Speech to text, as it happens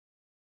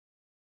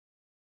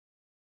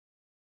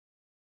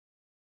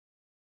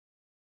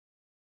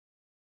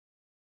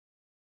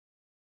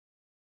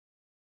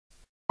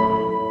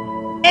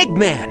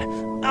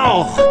Eggman!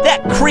 Oh,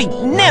 that creep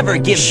never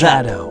gives up!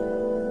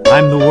 Shadow.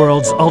 I'm the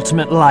world's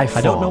ultimate life form.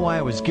 I don't know why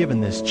I was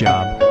given this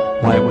job,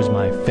 why it was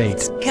my fate.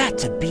 It's got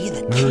to be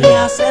the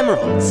Chaos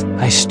Emeralds.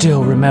 I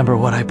still remember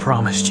what I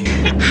promised you.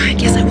 I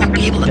guess I won't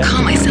be able to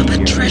call myself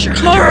a treasure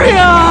hunter.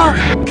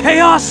 Maria!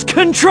 Chaos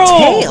control!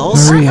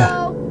 Tails?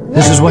 Maria,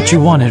 this is what you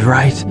wanted,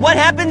 right? What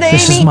happened to Amy?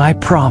 This is my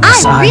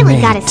promise I really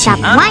made. gotta stop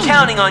I'm whining.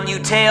 counting on you,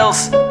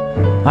 Tails.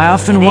 I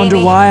often wonder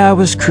Amy, why I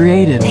was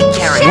created. take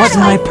care of What yourself.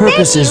 my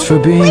purpose is for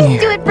being Please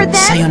here. do it for them.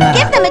 Sayonara.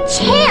 Give them a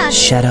chance.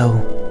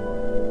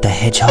 Shadow, the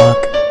Hedgehog.